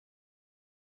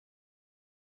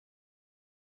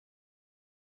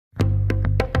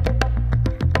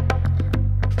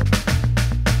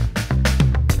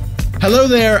Hello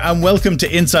there and welcome to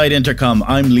Inside Intercom.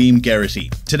 I'm Liam Geraghty.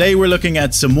 Today we're looking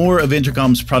at some more of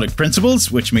Intercom's product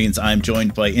principles, which means I'm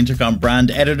joined by Intercom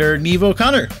brand editor Niamh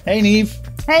O'Connor. Hey Niamh.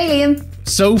 Hey Liam.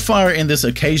 So far in this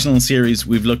occasional series,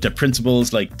 we've looked at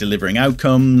principles like delivering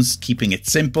outcomes, keeping it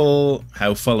simple,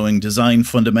 how following design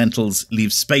fundamentals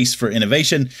leaves space for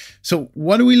innovation. So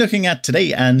what are we looking at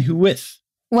today and who with?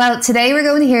 Well, today we're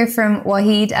going to hear from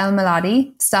Waheed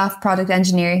Miladi, staff product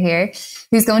engineer here,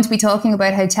 who's going to be talking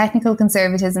about how technical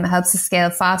conservatism helps us scale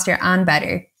faster and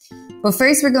better. But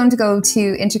first, we're going to go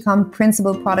to Intercom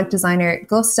principal product designer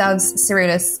Gustavs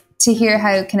Cirulis to hear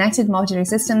how connected modular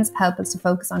systems help us to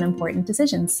focus on important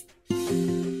decisions.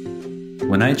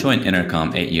 When I joined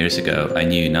Intercom 8 years ago, I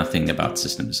knew nothing about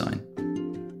system design.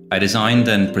 I designed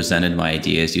and presented my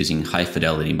ideas using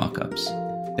high-fidelity mockups.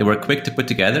 They were quick to put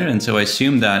together, and so I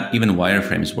assumed that even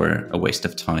wireframes were a waste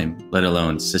of time, let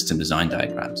alone system design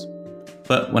diagrams.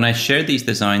 But when I shared these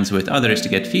designs with others to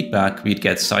get feedback, we'd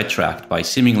get sidetracked by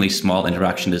seemingly small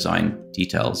interaction design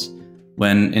details,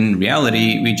 when in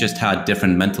reality, we just had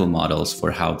different mental models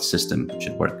for how the system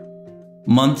should work.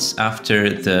 Months after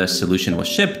the solution was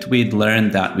shipped, we'd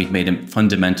learned that we'd made a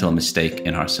fundamental mistake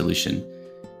in our solution.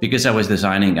 Because I was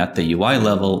designing at the UI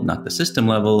level, not the system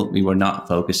level, we were not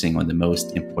focusing on the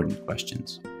most important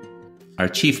questions. Our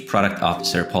chief product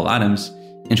officer, Paul Adams,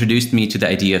 introduced me to the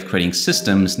idea of creating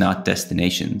systems, not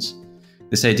destinations.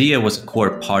 This idea was a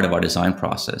core part of our design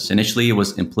process. Initially, it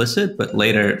was implicit, but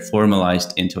later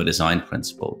formalized into a design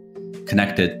principle: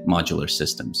 connected modular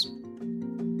systems.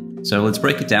 So let's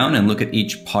break it down and look at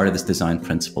each part of this design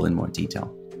principle in more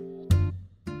detail.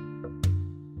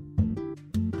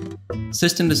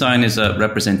 System design is a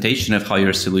representation of how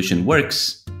your solution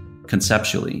works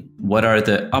conceptually. What are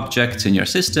the objects in your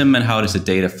system and how does the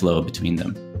data flow between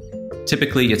them?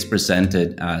 Typically, it's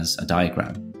presented as a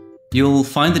diagram. You'll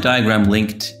find the diagram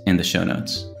linked in the show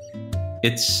notes.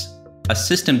 It's a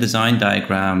system design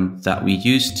diagram that we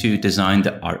use to design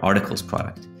our articles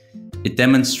product. It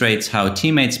demonstrates how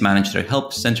teammates manage their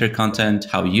help center content,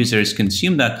 how users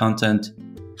consume that content,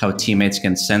 how teammates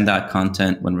can send that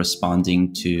content when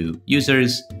responding to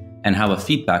users, and how a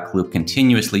feedback loop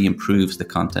continuously improves the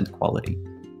content quality.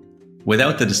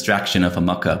 Without the distraction of a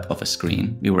mock-up of a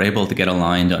screen, we were able to get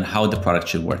aligned on how the product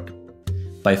should work.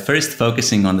 By first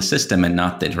focusing on the system and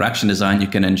not the interaction design, you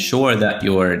can ensure that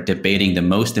you're debating the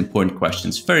most important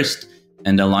questions first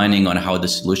and aligning on how the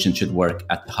solution should work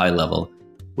at the high level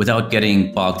without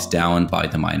getting bogged down by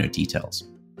the minor details.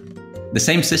 The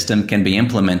same system can be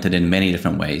implemented in many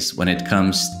different ways when it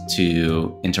comes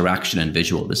to interaction and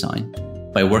visual design.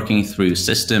 By working through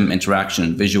system, interaction,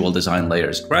 and visual design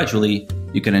layers gradually,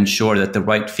 you can ensure that the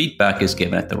right feedback is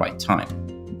given at the right time.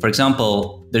 For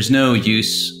example, there's no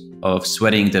use of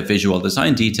sweating the visual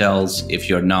design details if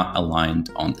you're not aligned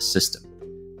on the system.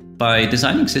 By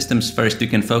designing systems first, you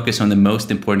can focus on the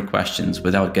most important questions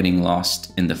without getting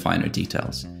lost in the finer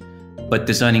details. But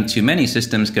designing too many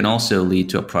systems can also lead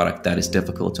to a product that is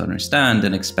difficult to understand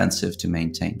and expensive to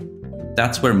maintain.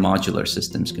 That's where modular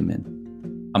systems come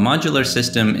in. A modular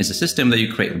system is a system that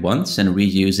you create once and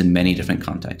reuse in many different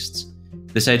contexts.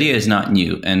 This idea is not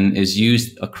new and is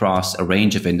used across a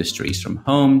range of industries, from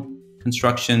home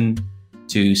construction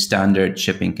to standard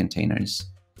shipping containers,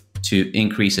 to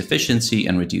increase efficiency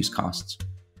and reduce costs.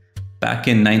 Back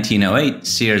in 1908,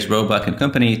 Sears, Roebuck and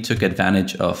Company took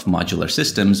advantage of modular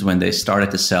systems when they started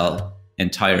to sell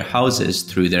entire houses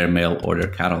through their mail order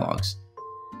catalogs.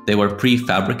 They were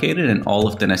prefabricated and all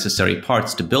of the necessary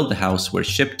parts to build the house were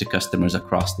shipped to customers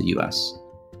across the US.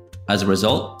 As a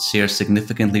result, Sears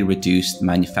significantly reduced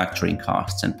manufacturing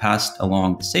costs and passed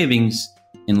along the savings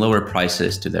in lower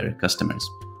prices to their customers.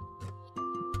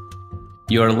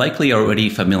 You are likely already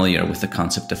familiar with the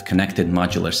concept of connected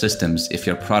modular systems if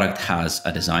your product has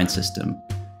a design system,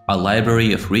 a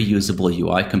library of reusable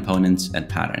UI components and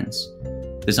patterns.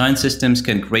 Design systems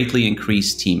can greatly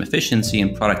increase team efficiency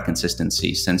and product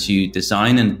consistency since you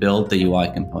design and build the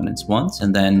UI components once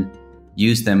and then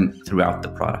use them throughout the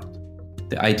product.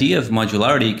 The idea of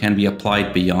modularity can be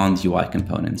applied beyond UI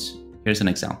components. Here's an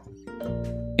example.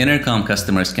 Intercom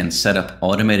customers can set up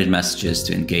automated messages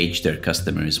to engage their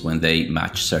customers when they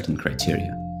match certain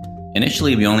criteria.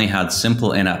 Initially, we only had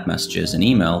simple in-app messages and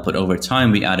email, but over time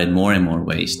we added more and more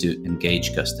ways to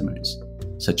engage customers,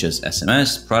 such as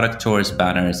SMS, product tours,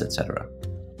 banners, etc.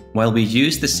 While we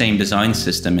used the same design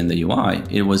system in the UI,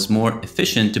 it was more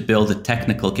efficient to build the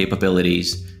technical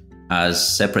capabilities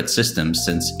as separate systems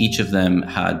since each of them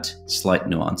had slight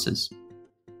nuances.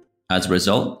 As a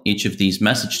result, each of these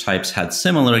message types had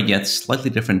similar yet slightly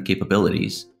different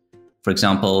capabilities. For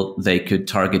example, they could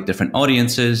target different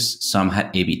audiences. Some had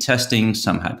A/B testing,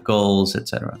 some had goals,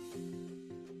 etc.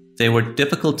 They were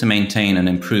difficult to maintain and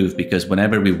improve because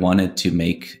whenever we wanted to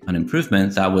make an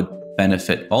improvement that would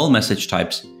benefit all message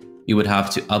types, we would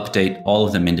have to update all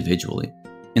of them individually.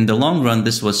 In the long run,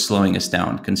 this was slowing us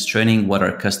down, constraining what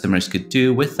our customers could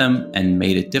do with them, and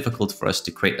made it difficult for us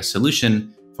to create a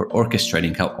solution for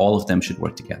orchestrating how all of them should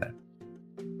work together.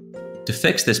 To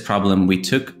fix this problem, we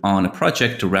took on a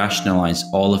project to rationalize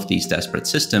all of these disparate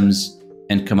systems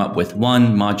and come up with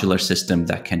one modular system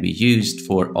that can be used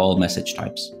for all message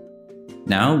types.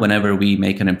 Now, whenever we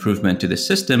make an improvement to the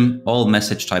system, all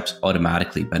message types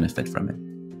automatically benefit from it.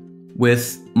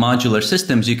 With modular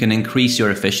systems, you can increase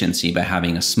your efficiency by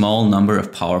having a small number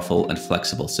of powerful and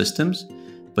flexible systems,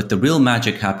 but the real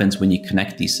magic happens when you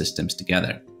connect these systems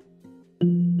together.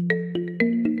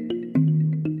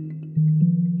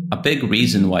 A big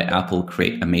reason why Apple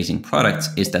create amazing products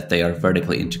is that they are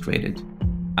vertically integrated.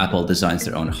 Apple designs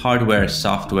their own hardware,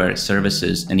 software,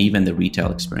 services, and even the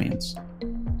retail experience.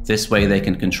 This way they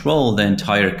can control the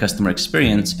entire customer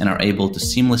experience and are able to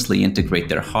seamlessly integrate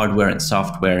their hardware and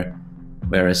software,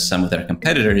 whereas some of their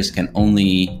competitors can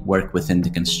only work within the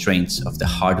constraints of the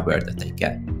hardware that they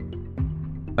get.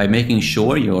 By making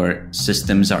sure your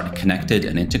systems are connected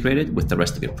and integrated with the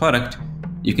rest of your product,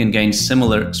 you can gain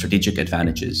similar strategic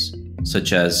advantages,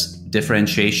 such as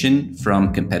differentiation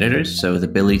from competitors, so the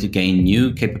ability to gain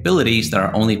new capabilities that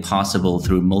are only possible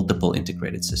through multiple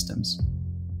integrated systems.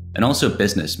 And also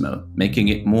business mode, making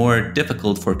it more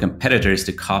difficult for competitors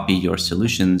to copy your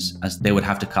solutions as they would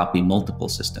have to copy multiple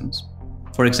systems.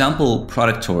 For example,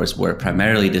 product tours were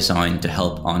primarily designed to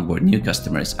help onboard new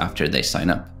customers after they sign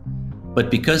up.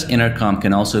 But because Intercom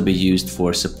can also be used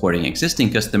for supporting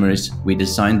existing customers, we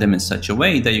designed them in such a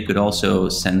way that you could also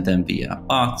send them via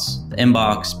bots, the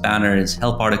inbox, banners,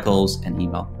 help articles, and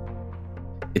email.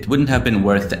 It wouldn't have been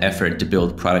worth the effort to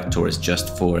build product tours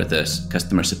just for this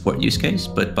customer support use case,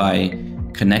 but by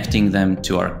connecting them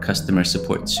to our customer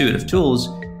support suite of tools,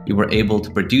 we were able to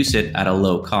produce it at a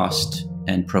low cost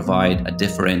and provide a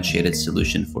differentiated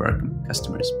solution for our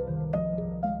customers.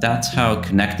 That's how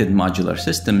connected modular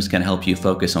systems can help you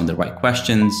focus on the right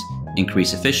questions,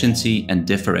 increase efficiency, and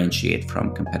differentiate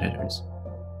from competitors.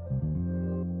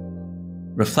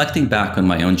 Reflecting back on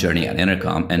my own journey at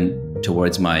Intercom and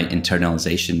towards my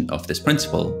internalization of this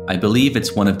principle, I believe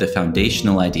it's one of the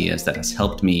foundational ideas that has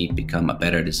helped me become a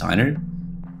better designer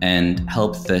and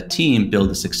helped the team build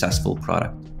a successful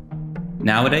product.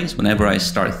 Nowadays, whenever I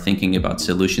start thinking about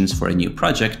solutions for a new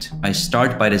project, I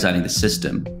start by designing the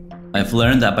system. I've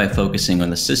learned that by focusing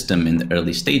on the system in the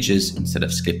early stages, instead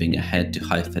of skipping ahead to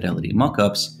high-fidelity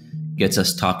mockups, gets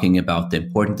us talking about the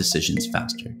important decisions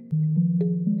faster.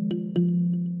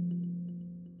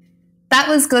 That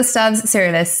was Gustavs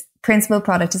Cirulis, Principal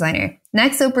Product Designer.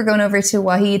 Next up, we're going over to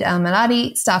Waheed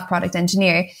Miladi, Staff Product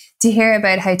Engineer, to hear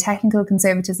about how technical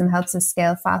conservatism helps us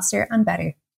scale faster and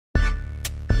better.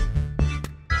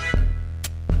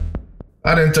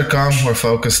 At Intercom, we're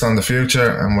focused on the future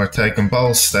and we're taking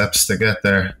bold steps to get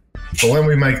there. But when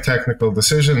we make technical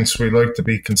decisions, we like to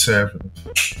be conservative.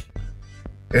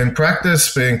 In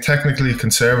practice, being technically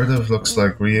conservative looks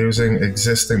like reusing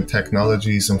existing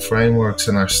technologies and frameworks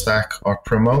in our stack or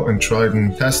promoting tried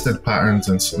and tested patterns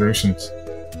and solutions.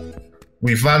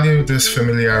 We value this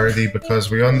familiarity because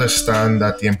we understand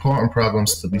that the important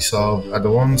problems to be solved are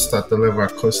the ones that deliver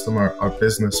customer or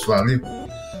business value.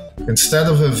 Instead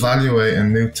of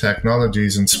evaluating new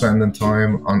technologies and spending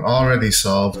time on already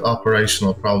solved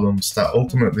operational problems that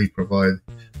ultimately provide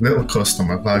little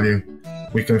customer value,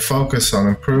 we can focus on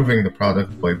improving the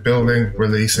product by building,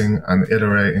 releasing, and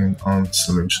iterating on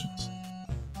solutions.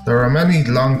 There are many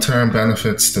long-term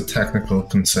benefits to technical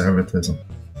conservatism.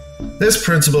 This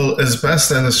principle is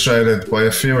best illustrated by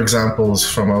a few examples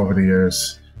from over the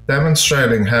years,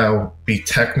 demonstrating how being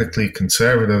technically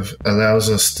conservative allows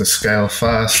us to scale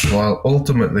fast while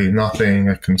ultimately not being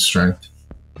a constraint.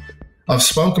 I've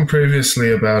spoken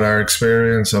previously about our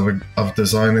experience of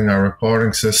designing our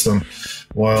reporting system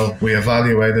while we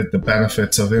evaluated the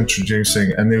benefits of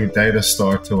introducing a new data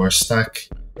store to our stack,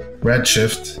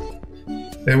 Redshift.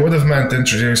 It would have meant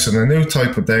introducing a new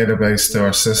type of database to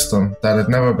our system that had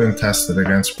never been tested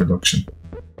against production.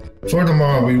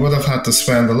 Furthermore, we would have had to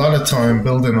spend a lot of time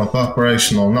building up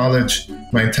operational knowledge,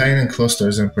 maintaining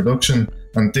clusters in production,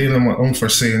 and dealing with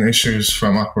unforeseen issues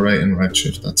from operating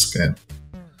Redshift at scale.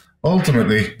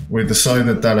 Ultimately, we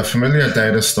decided that a familiar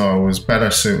data store was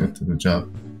better suited to the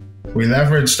job. We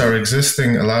leveraged our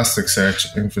existing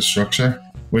Elasticsearch infrastructure,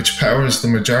 which powers the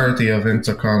majority of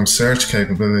Intercom's search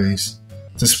capabilities,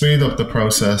 to speed up the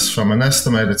process from an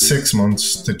estimated 6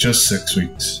 months to just 6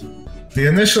 weeks. The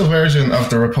initial version of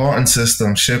the reporting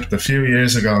system shipped a few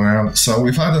years ago now, so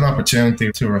we've had an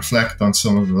opportunity to reflect on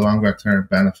some of the longer term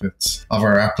benefits of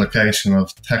our application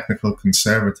of technical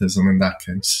conservatism in that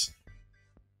case.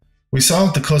 We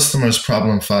solved the customer's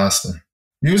problem faster.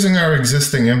 Using our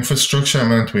existing infrastructure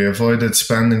meant we avoided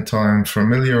spending time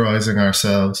familiarizing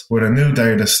ourselves with a new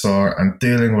data store and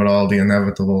dealing with all the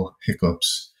inevitable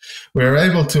hiccups. We were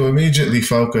able to immediately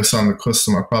focus on the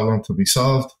customer problem to be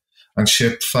solved and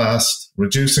shipped fast,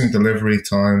 reducing delivery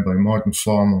time by more than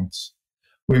 4 months.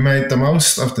 We made the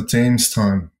most of the team's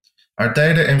time. Our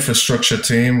data infrastructure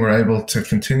team were able to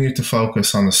continue to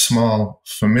focus on a small,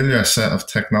 familiar set of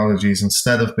technologies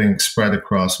instead of being spread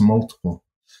across multiple.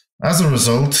 As a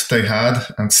result, they had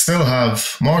and still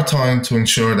have more time to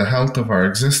ensure the health of our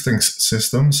existing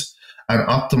systems and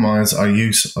optimize our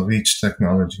use of each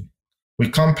technology. We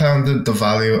compounded the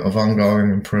value of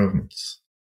ongoing improvements.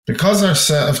 Because our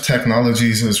set of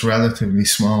technologies is relatively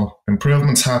small,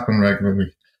 improvements happen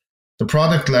regularly. The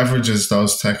product leverages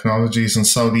those technologies, and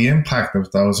so the impact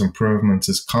of those improvements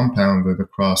is compounded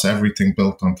across everything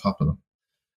built on top of them.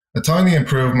 A tiny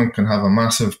improvement can have a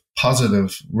massive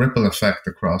positive ripple effect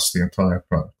across the entire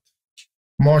product.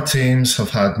 More teams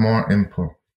have had more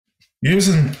input.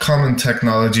 Using common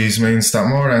technologies means that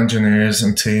more engineers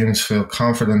and teams feel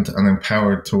confident and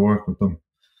empowered to work with them.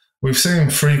 We've seen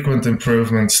frequent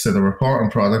improvements to the reporting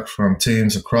product from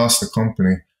teams across the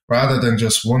company rather than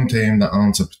just one team that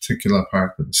owns a particular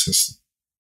part of the system.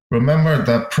 Remember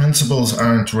that principles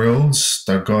aren't rules,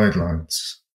 they're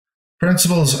guidelines.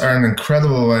 Principles are an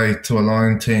incredible way to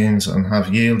align teams and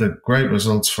have yielded great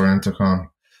results for Intercom,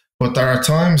 but there are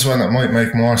times when it might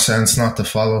make more sense not to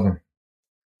follow them.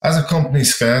 As a company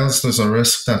scales, there's a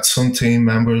risk that some team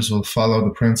members will follow the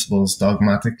principles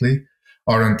dogmatically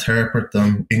or interpret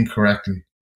them incorrectly.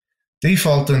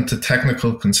 Defaulting to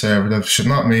technical conservative should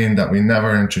not mean that we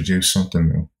never introduce something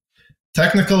new.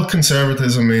 Technical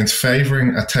conservatism means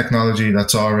favoring a technology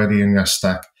that's already in your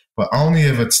stack, but only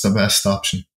if it's the best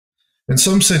option. In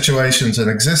some situations, an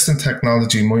existing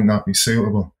technology might not be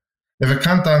suitable. If it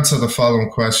can't answer the following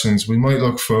questions, we might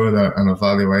look further and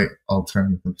evaluate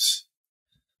alternatives.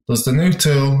 Does the new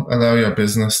tool allow your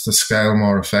business to scale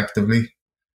more effectively?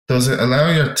 Does it allow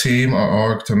your team or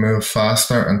org to move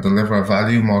faster and deliver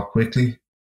value more quickly?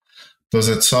 Does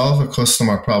it solve a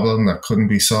customer problem that couldn't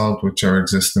be solved with your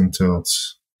existing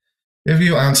tools? If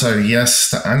you answer yes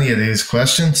to any of these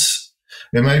questions,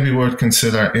 it may be worth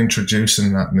considering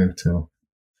introducing that new tool.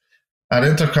 At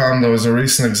Intercom, there was a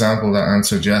recent example that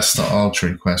answered yes to all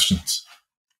 3 questions.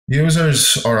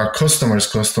 Users, or our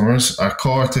customers' customers, are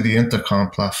core to the Intercom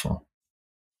platform.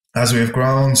 As we've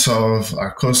grown, so have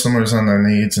our customers and their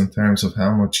needs in terms of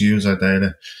how much user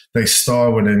data they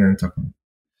store within Intercom.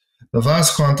 The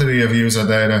vast quantity of user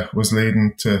data was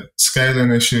leading to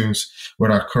scaling issues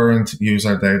with our current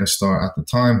user data store at the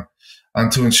time. And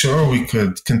to ensure we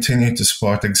could continue to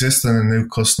support existing and new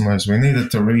customers, we needed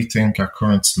to rethink our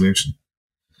current solution.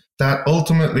 That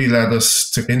ultimately led us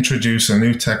to introduce a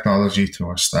new technology to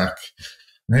our stack.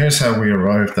 And here's how we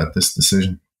arrived at this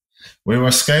decision. We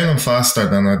were scaling faster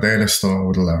than our data store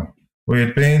would allow. We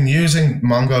had been using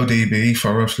MongoDB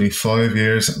for roughly 5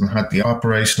 years and had the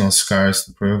operational scars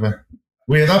to prove it.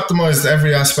 We had optimized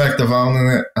every aspect of owning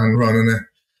it and running it,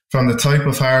 from the type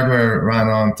of hardware it ran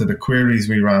on to the queries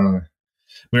we ran on it.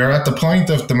 We are at the point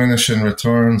of diminishing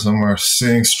returns, and we're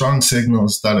seeing strong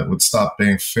signals that it would stop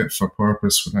being fit for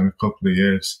purpose within a couple of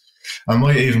years and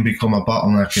might even become a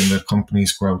bottleneck in the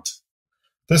company's growth.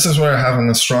 This is where having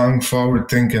a strong,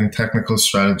 forward-thinking technical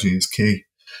strategy is key.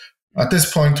 At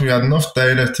this point, we had enough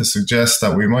data to suggest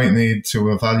that we might need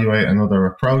to evaluate another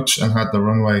approach and had the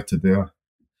runway to do it.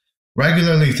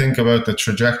 Regularly think about the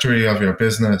trajectory of your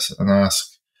business and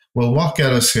ask, will what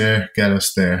get us here get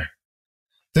us there?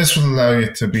 This will allow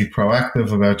you to be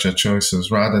proactive about your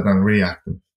choices rather than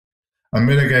reactive, and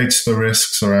mitigates the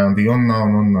risks around the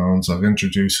unknown unknowns of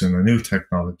introducing a new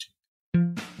technology.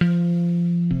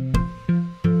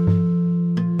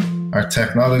 Our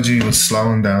technology was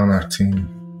slowing down our team.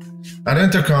 At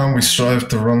Intercom, we strive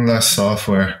to run less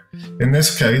software. In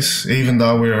this case, even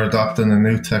though we are adopting a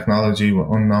new technology with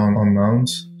unknown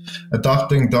unknowns,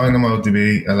 adopting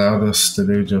DynamoDB allowed us to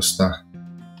do just that.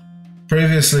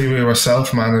 Previously, we were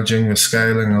self-managing the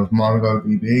scaling of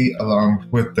MongoDB along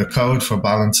with the code for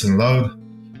balancing load,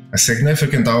 a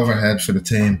significant overhead for the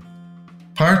team.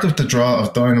 Part of the draw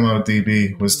of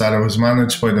DynamoDB was that it was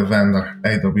managed by the vendor,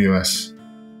 AWS.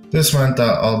 This meant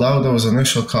that although there was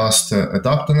initial cost to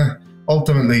adopting it,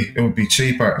 ultimately it would be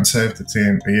cheaper and save the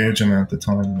team a huge amount of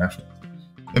time and effort.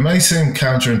 It may seem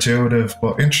counterintuitive,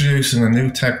 but introducing a new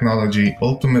technology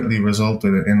ultimately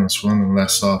resulted in us running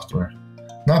less software.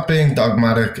 Not being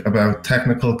dogmatic about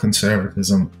technical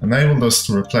conservatism enabled us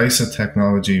to replace a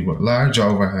technology with large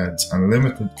overheads and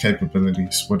limited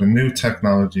capabilities with a new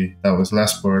technology that was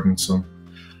less burdensome,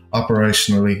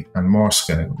 operationally, and more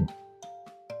scalable.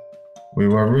 We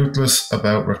were ruthless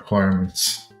about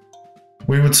requirements.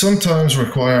 We would sometimes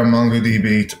require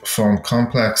MongoDB to perform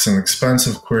complex and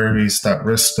expensive queries that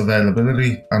risked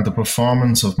availability and the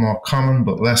performance of more common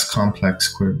but less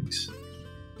complex queries.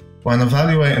 When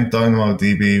evaluating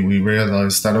DynamoDB, we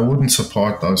realized that it wouldn't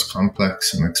support those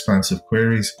complex and expensive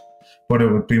queries, but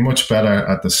it would be much better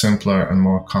at the simpler and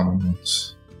more common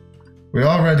ones. We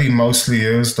already mostly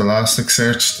used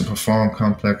Elasticsearch to perform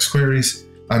complex queries,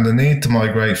 and the need to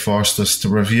migrate forced us to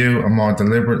review and more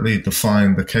deliberately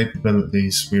define the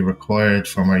capabilities we required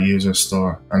from our user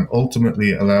store, and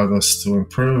ultimately allowed us to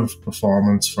improve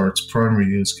performance for its primary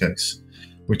use case,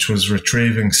 which was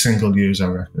retrieving single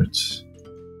user records.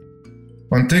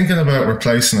 When thinking about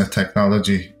replacing a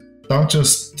technology, don't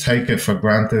just take it for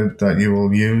granted that you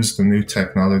will use the new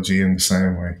technology in the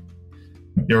same way.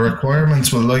 Your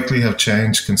requirements will likely have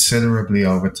changed considerably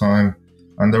over time,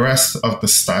 and the rest of the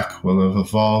stack will have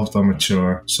evolved or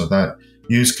matured so that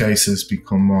use cases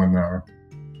become more narrow.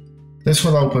 This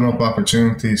will open up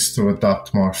opportunities to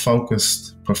adopt more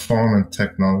focused, performant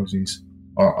technologies,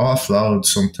 or offload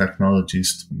some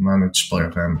technologies managed by a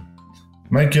vendor.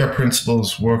 Make your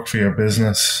principles work for your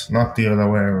business, not the other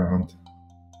way around.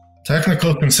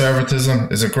 Technical conservatism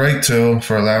is a great tool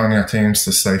for allowing your teams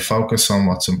to stay focused on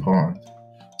what's important,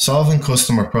 solving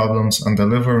customer problems and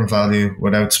delivering value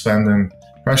without spending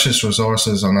precious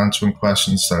resources on answering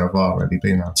questions that have already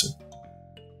been answered.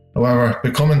 However,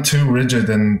 becoming too rigid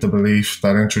in the belief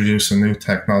that introducing new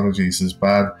technologies is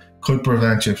bad could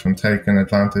prevent you from taking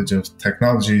advantage of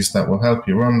technologies that will help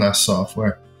you run less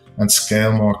software and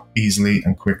scale more easily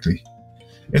and quickly.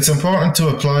 It's important to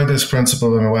apply this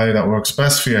principle in a way that works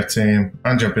best for your team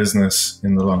and your business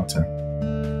in the long term.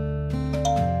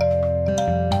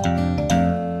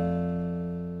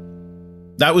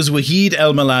 That was Waheed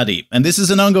El-Miladi, and this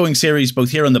is an ongoing series both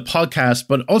here on the podcast,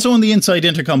 but also on the Inside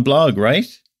Intercom blog, right?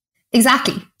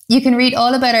 Exactly. You can read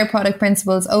all about our product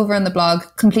principles over on the blog,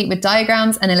 complete with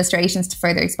diagrams and illustrations to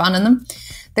further expand on them.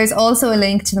 There's also a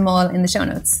link to them all in the show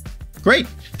notes. Great.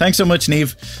 Thanks so much,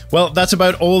 Niamh. Well, that's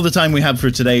about all the time we have for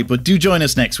today, but do join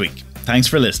us next week. Thanks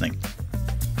for listening.